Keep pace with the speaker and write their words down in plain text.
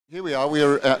Here we are. We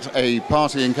are at a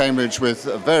party in Cambridge with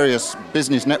various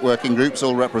business networking groups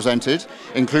all represented,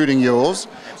 including yours.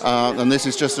 And this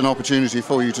is just an opportunity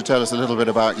for you to tell us a little bit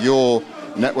about your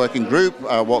networking group,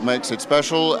 what makes it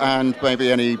special, and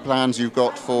maybe any plans you've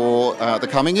got for the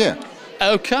coming year.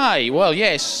 Okay, well,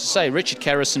 yes, say Richard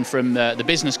Kerrison from the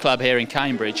Business Club here in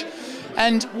Cambridge.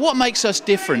 And what makes us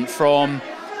different from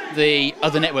the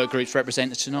other network groups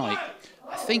represented tonight?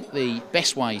 I think the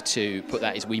best way to put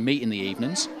that is we meet in the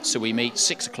evenings. So we meet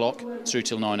 6 o'clock through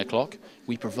till 9 o'clock.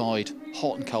 We provide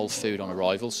hot and cold food on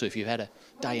arrival. So if you've had a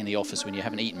day in the office when you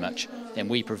haven't eaten much, then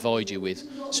we provide you with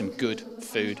some good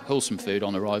food, wholesome food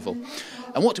on arrival.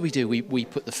 And what do? We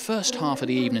put the first half of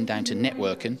the evening down to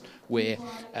networking, where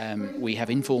we have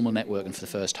informal networking for the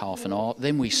first half an hour.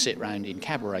 Then we sit round in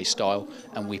cabaret style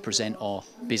and we present our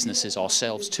businesses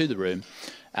ourselves to the room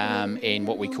in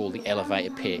what we call the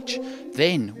elevator pitch.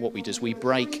 Then what we do is we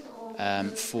break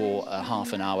for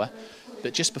half an hour.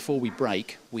 But just before we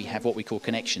break, we have what we call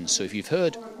connections. So if you've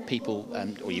heard people,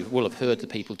 or you will have heard the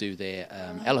people do their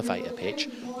elevator pitch,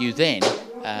 you then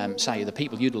say the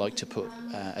people you'd like to put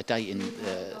a date in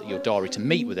your diary to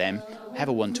meet with them, have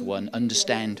a one-to-one,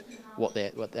 understand what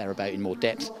they're about in more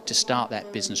depth to start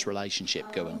that business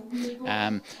relationship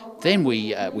going. Then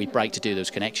we break to do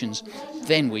those connections.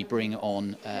 Then we bring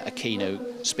on a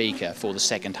keynote speaker for the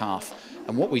second half.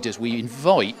 And what we do is we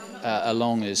invite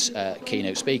along as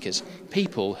keynote speakers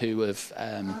people who have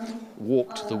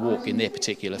walked the walk in their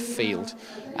particular field,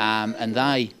 and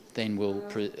they then will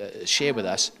share with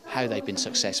us how they've been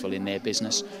successful in their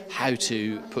business, how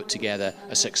to put together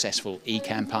a successful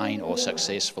e-campaign or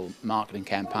successful marketing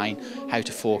campaign, how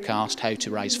to forecast, how to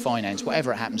raise finance,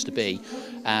 whatever it happens to be.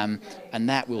 And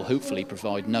that will hopefully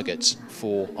provide nuggets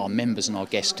for our members and our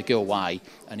guests to go away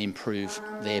and improve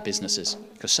their businesses.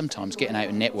 Because sometimes getting out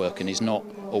and networking is not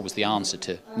always the answer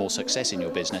to more success in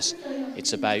your business.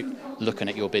 It's about looking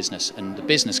at your business. And the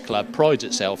Business Club prides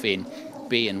itself in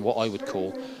being what I would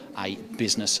call a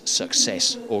business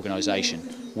success organisation.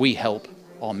 We help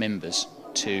our members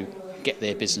to get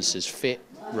their businesses fit,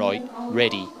 right,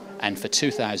 ready, and for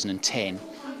 2010,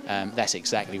 that's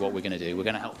exactly what we're going to do. We're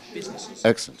going to help businesses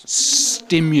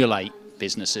stimulate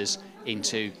businesses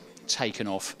into taking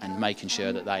off and making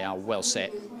sure that they are well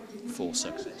set for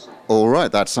success. All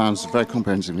right, that sounds a very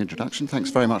comprehensive introduction. Thanks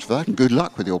very much for that, and good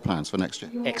luck with your plans for next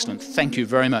year. Excellent. Thank you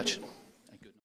very much.